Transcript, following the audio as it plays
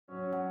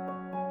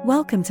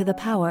Welcome to the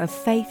Power of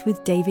Faith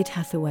with David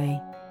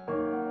Hathaway.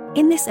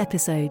 In this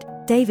episode,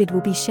 David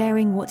will be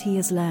sharing what he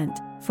has learnt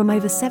from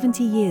over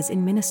 70 years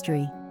in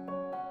ministry.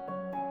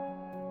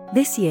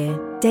 This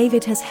year,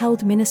 David has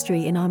held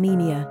ministry in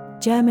Armenia,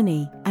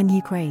 Germany, and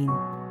Ukraine.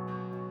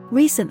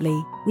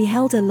 Recently, we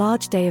held a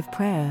large day of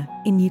prayer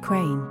in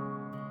Ukraine.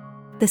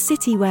 The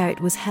city where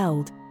it was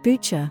held,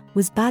 Bucha,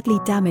 was badly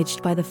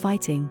damaged by the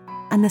fighting,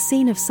 and the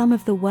scene of some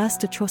of the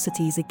worst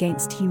atrocities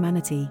against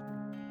humanity.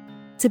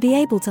 To be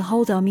able to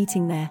hold our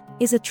meeting there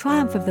is a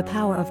triumph of the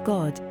power of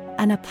God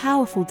and a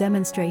powerful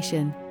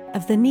demonstration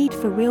of the need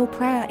for real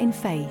prayer in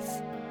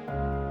faith.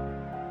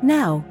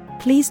 Now,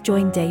 please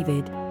join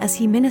David as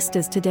he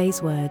ministers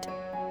today's word.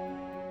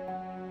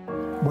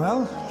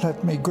 Well,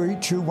 let me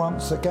greet you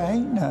once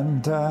again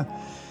and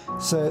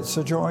say it's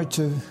a joy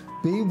to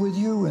be with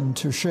you and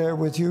to share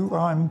with you.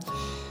 I'm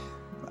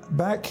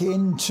back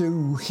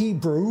into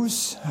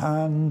Hebrews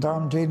and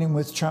I'm dealing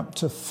with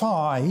chapter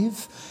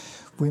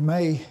 5. We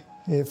may,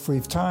 if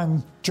we've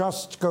time,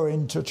 just go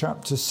into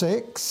chapter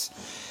 6.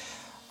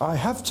 I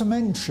have to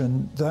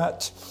mention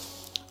that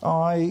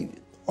I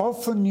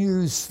often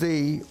use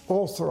the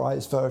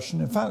authorized version.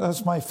 In fact,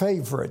 that's my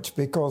favorite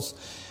because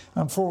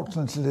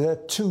unfortunately there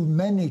are too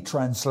many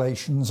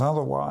translations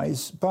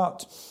otherwise.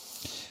 But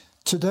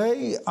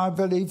today I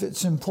believe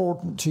it's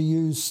important to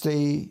use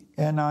the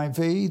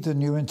NIV, the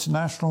New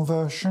International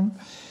Version,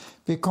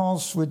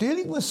 because we're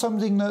dealing with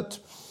something that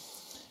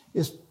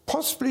is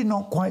possibly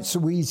not quite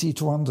so easy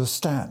to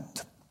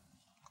understand.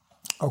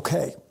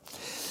 Okay,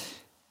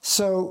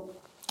 so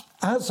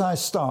as I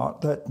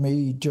start, let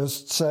me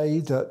just say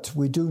that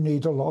we do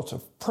need a lot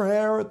of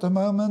prayer at the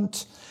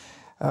moment.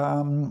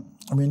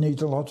 We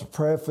need a lot of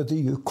prayer for the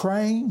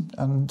Ukraine,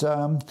 and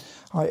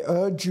I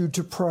urge you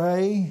to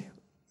pray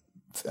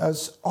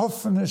as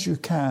often as you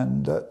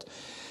can that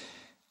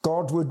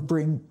God would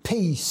bring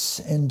peace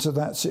into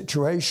that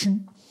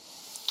situation.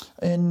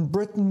 In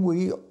Britain,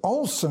 we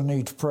also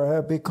need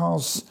prayer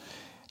because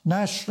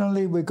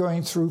nationally we're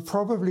going through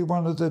probably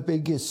one of the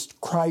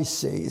biggest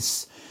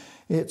crises.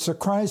 It's a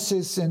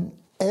crisis in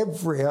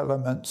every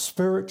element,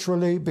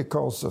 spiritually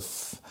because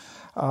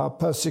of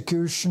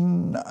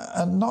persecution,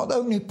 and not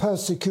only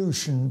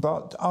persecution,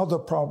 but other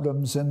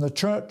problems in the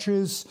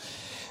churches.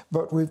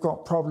 But we've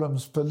got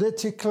problems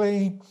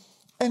politically.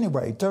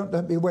 Anyway, don't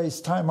let me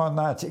waste time on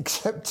that,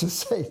 except to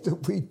say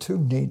that we do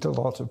need a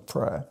lot of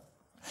prayer.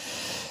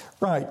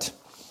 Right.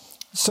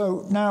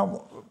 So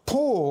now,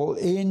 Paul,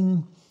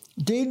 in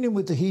dealing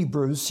with the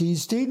Hebrews,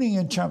 he's dealing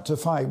in chapter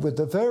 5 with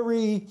a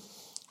very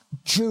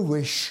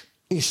Jewish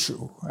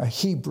issue, a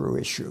Hebrew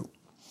issue.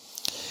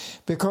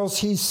 Because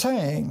he's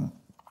saying,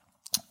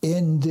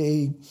 in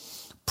the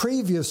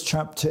previous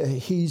chapter,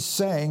 he's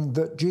saying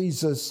that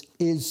Jesus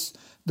is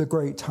the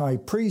great high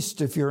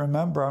priest. If you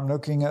remember, I'm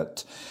looking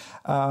at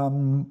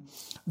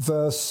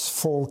verse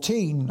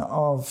 14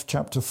 of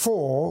chapter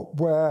 4,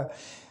 where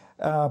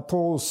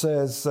Paul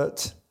says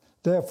that,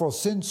 therefore,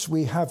 since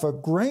we have a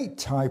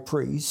great high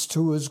priest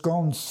who has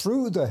gone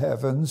through the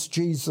heavens,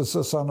 Jesus,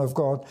 the Son of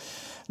God,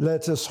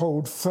 let us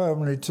hold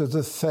firmly to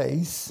the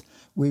faith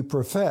we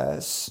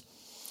profess.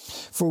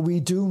 For we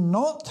do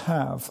not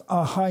have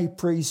a high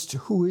priest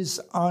who is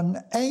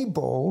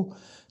unable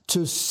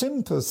to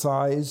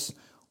sympathize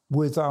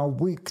with our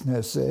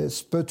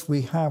weaknesses, but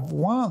we have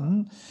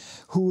one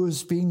who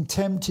has been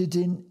tempted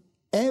in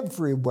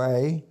every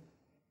way,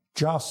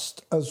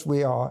 just as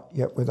we are,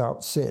 yet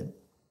without sin.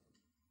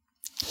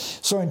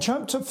 So in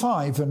chapter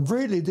 5, and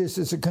really this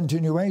is a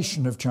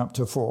continuation of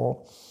chapter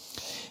 4,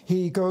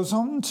 he goes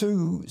on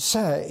to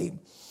say,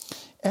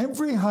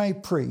 every high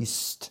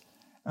priest,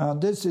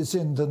 and this is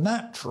in the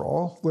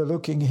natural, we're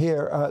looking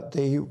here at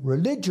the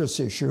religious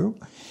issue,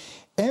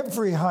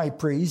 every high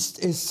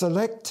priest is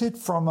selected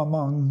from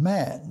among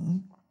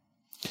men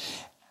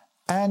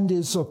and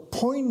is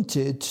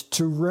appointed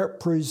to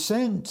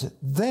represent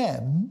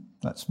them,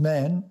 that's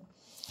men,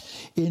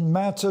 in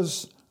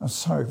matters,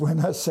 sorry,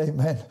 when I say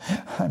men,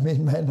 I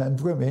mean men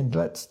and women.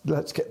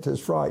 Let's get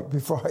this right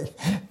before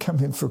I come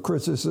in for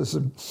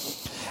criticism.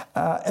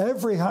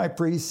 Every high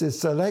priest is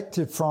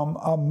selected from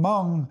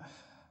among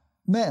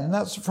men,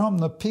 that's from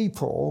the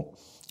people,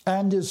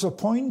 and is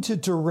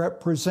appointed to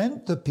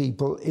represent the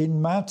people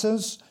in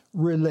matters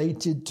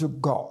related to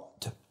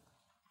God.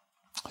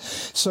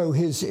 So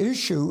his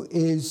issue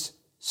is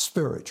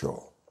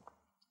spiritual.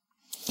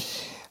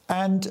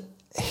 And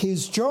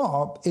his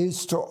job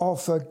is to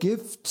offer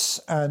gifts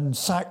and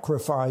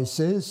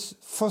sacrifices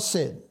for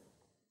sin.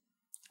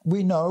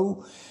 We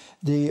know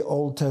the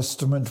Old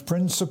Testament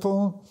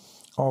principle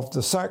of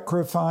the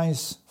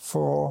sacrifice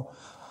for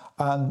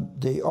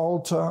and the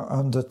altar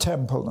and the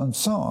temple and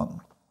so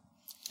on.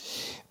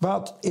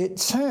 But it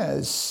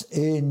says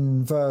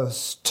in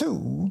verse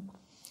 2,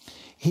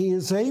 he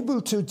is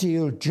able to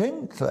deal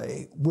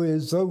gently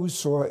with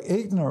those who are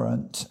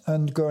ignorant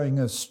and going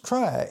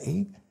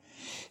astray,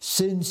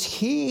 since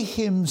he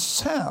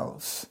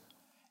himself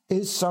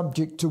is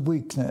subject to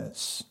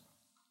weakness.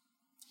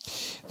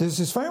 This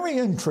is very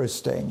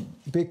interesting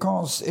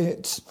because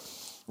it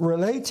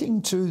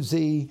relating to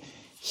the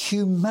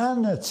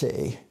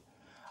humanity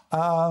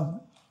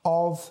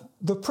of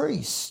the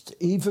priest,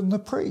 even the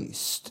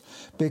priest,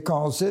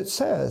 because it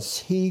says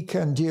he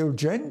can deal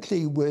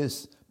gently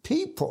with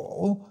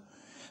people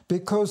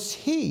because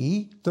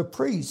he, the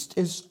priest,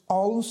 is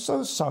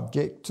also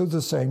subject to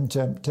the same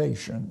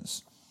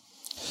temptations.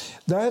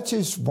 That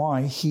is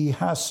why he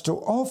has to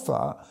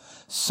offer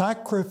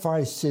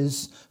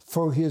sacrifices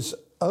for his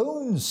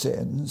own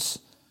sins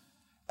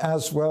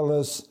as well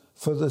as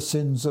for the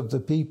sins of the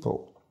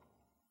people.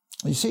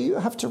 You see, you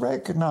have to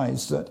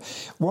recognize that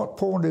what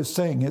Paul is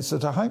saying is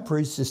that a high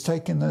priest is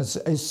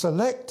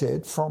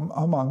selected from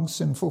among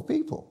sinful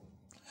people.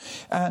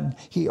 And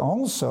he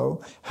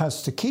also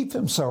has to keep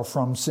himself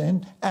from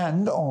sin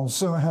and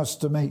also has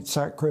to make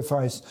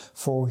sacrifice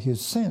for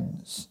his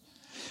sins.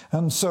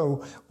 And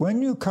so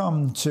when you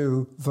come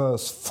to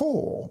verse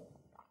 4,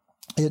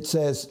 it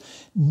says,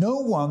 "No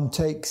one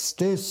takes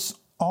this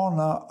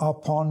honor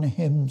upon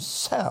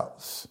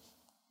himself."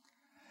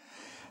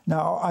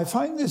 Now, I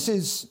find this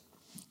is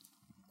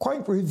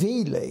quite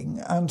revealing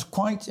and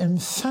quite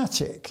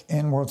emphatic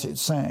in what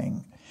it's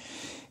saying.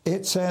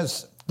 It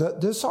says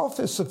that this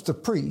office of the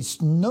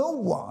priest, no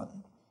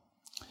one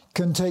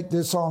can take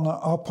this honor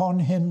upon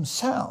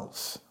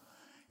himself.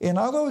 In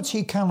other words,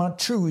 he cannot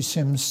choose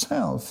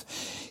himself.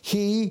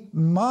 He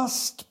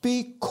must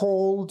be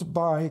called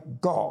by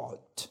God,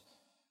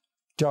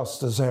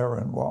 just as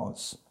Aaron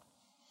was.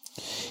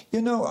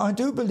 You know, I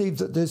do believe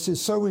that this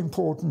is so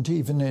important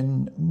even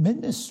in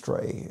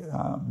ministry,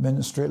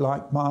 ministry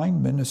like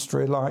mine,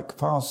 ministry like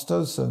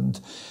pastors and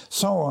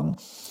so on,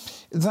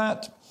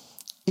 that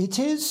it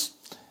is,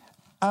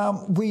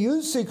 we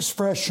use the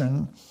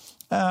expression,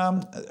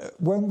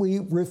 when we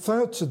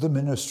refer to the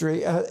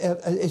ministry,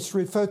 it's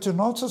referred to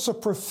not as a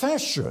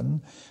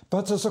profession,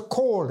 but as a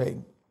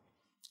calling.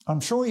 I'm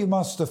sure you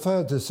must have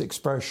heard this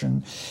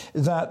expression,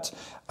 that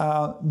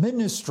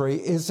ministry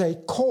is a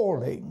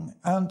calling,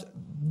 and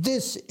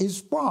this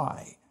is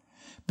why.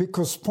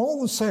 Because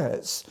Paul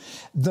says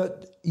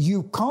that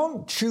you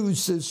can't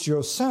choose this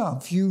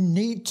yourself, you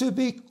need to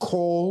be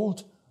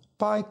called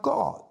by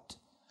God.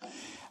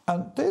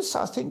 And this,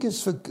 I think,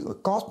 is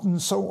forgotten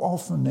so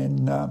often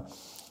in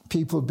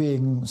people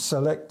being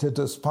selected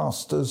as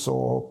pastors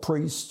or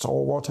priests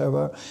or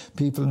whatever,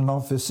 people in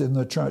office in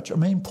the church. I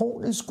mean,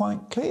 Paul is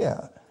quite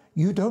clear.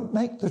 You don't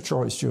make the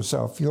choice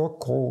yourself. You're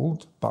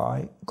called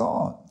by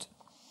God.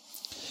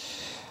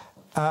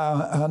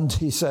 And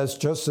he says,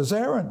 just as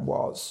Aaron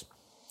was.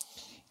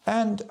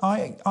 And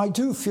I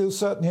do feel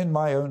certain in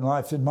my own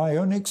life, in my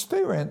own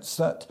experience,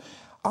 that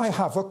I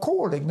have a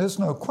calling. There's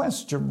no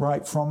question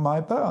right from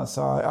my birth.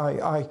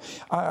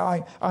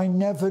 I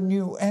never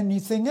knew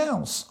anything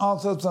else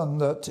other than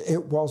that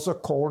it was a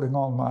calling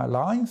on my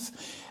life.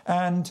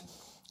 And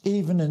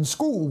even in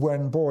school,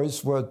 when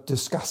boys were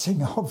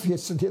discussing,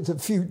 obviously, the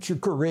future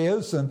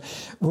careers and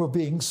were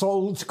being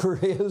sold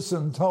careers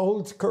and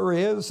told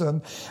careers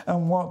and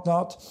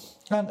whatnot.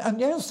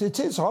 And yes, it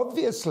is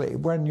obviously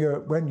when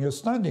you're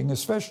studying,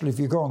 especially if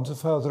you go on to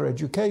further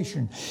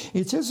education,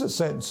 it is a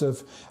sense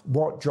of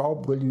what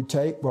job will you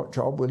take, what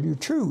job will you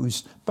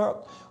choose.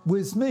 But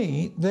with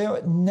me,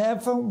 there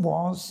never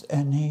was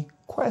any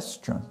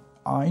question.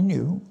 I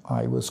knew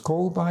I was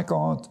called by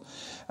God,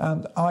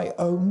 and I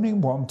only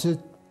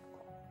wanted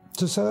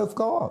to serve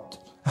God.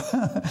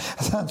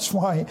 That's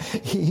why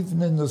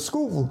even in the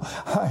school,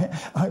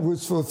 I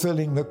was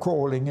fulfilling the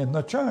calling in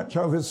the church.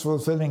 I was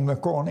fulfilling the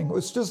calling. It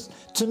was just,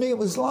 to me, it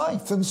was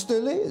life and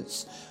still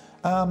is.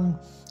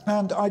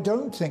 And I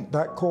don't think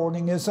that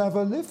calling is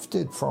ever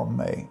lifted from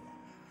me.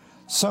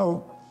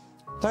 So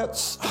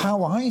that's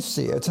how I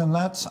see it, and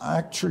that's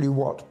actually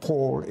what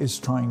Paul is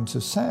trying to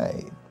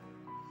say.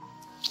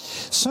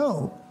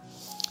 So,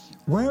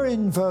 where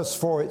in verse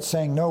 4 it's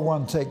saying no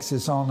one takes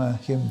his honor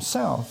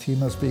himself, he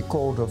must be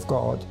called of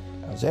God,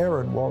 as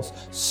Aaron was,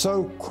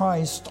 so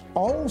Christ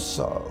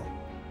also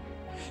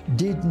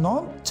did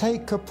not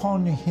take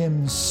upon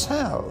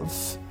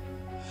himself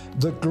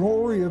the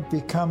glory of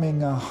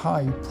becoming a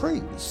high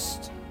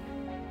priest.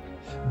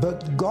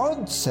 But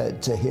God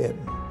said to him,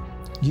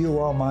 "You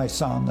are my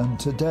son, and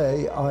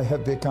today I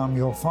have become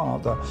your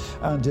father."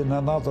 And in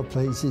another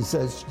place he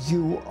says,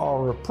 "You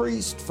are a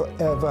priest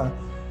forever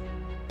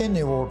in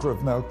the order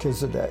of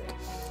Melchizedek."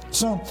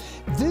 So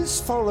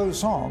this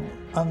follows on,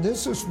 and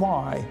this is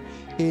why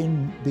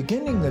in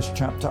beginning this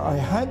chapter I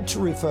had to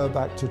refer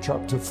back to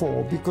chapter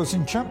 4, because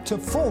in chapter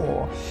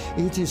 4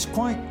 it is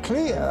quite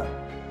clear,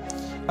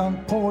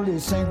 and Paul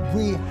is saying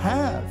we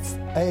have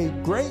a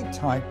great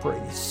high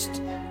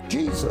priest,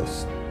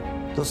 Jesus,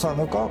 the Son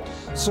of God.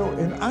 So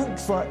in actual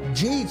fact,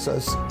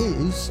 Jesus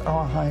is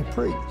our high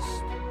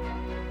priest.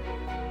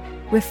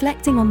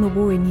 Reflecting on the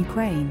war in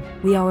Ukraine,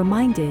 we are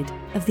reminded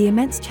of the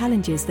immense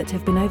challenges that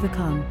have been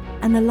overcome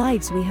and the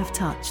lives we have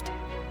touched.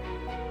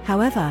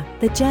 However,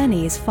 the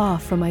journey is far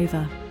from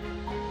over.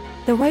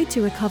 The road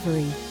to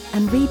recovery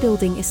and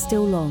rebuilding is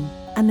still long,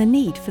 and the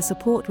need for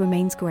support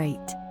remains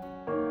great.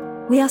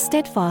 We are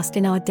steadfast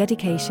in our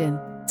dedication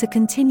to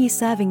continue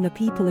serving the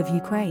people of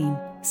Ukraine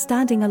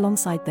standing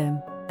alongside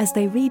them as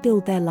they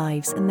rebuild their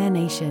lives and their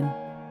nation.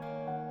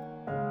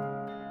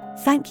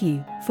 Thank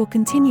you for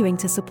continuing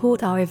to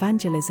support our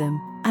evangelism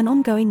and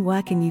ongoing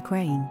work in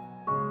Ukraine.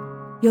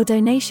 Your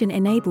donation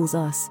enables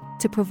us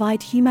to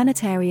provide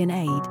humanitarian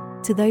aid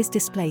to those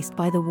displaced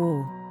by the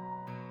war.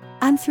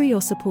 And through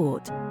your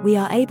support, we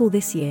are able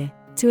this year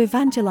to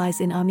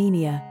evangelize in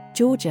Armenia,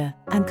 Georgia,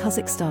 and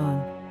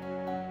Kazakhstan.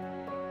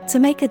 To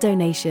make a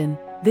donation,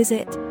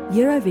 visit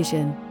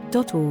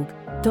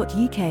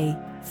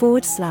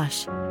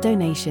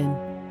eurovision.org.uk/donation.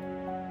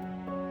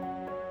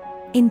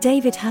 In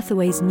David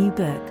Hathaway's new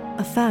book,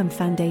 A Firm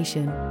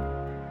Foundation.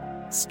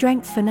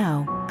 Strength for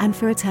Now and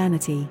for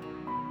Eternity.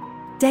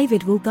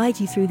 David will guide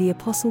you through the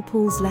Apostle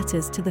Paul's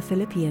letters to the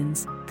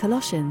Philippians,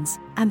 Colossians,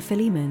 and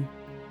Philemon.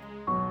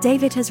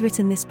 David has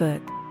written this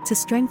book to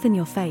strengthen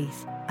your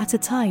faith at a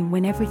time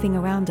when everything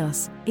around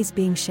us is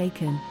being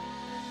shaken.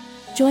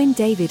 Join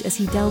David as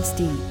he delves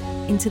deep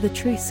into the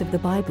truths of the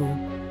Bible.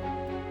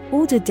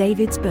 Order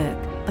David's book,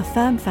 A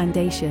Firm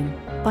Foundation,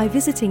 by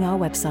visiting our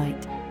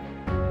website,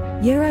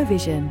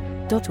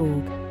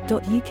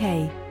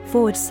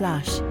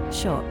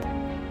 eurovision.org.uk/shop.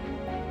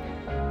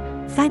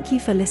 Thank you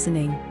for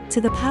listening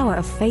to the Power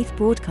of Faith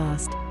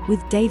broadcast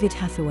with David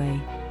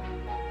Hathaway.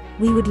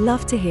 We would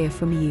love to hear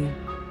from you.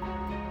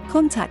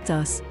 Contact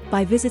us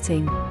by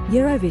visiting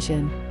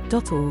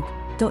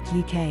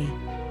eurovision.org.uk.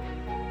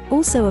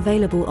 Also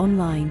available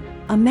online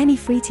are many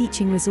free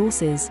teaching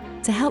resources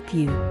to help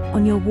you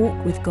on your walk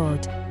with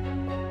God.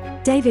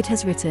 David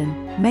has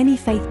written many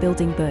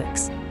faith-building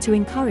books to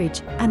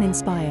encourage and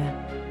inspire.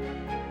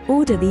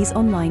 Order these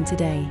online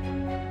today.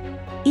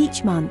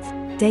 Each month,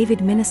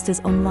 David ministers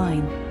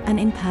online and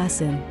in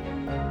person.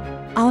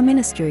 Our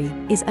ministry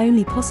is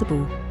only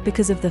possible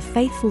because of the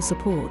faithful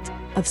support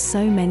of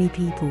so many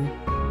people.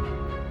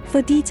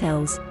 For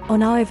details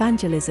on our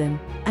evangelism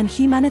and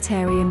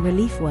humanitarian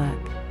relief work,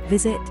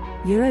 visit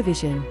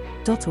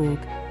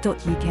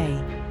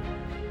eurovision.org.uk.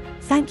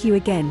 Thank you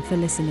again for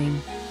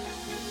listening.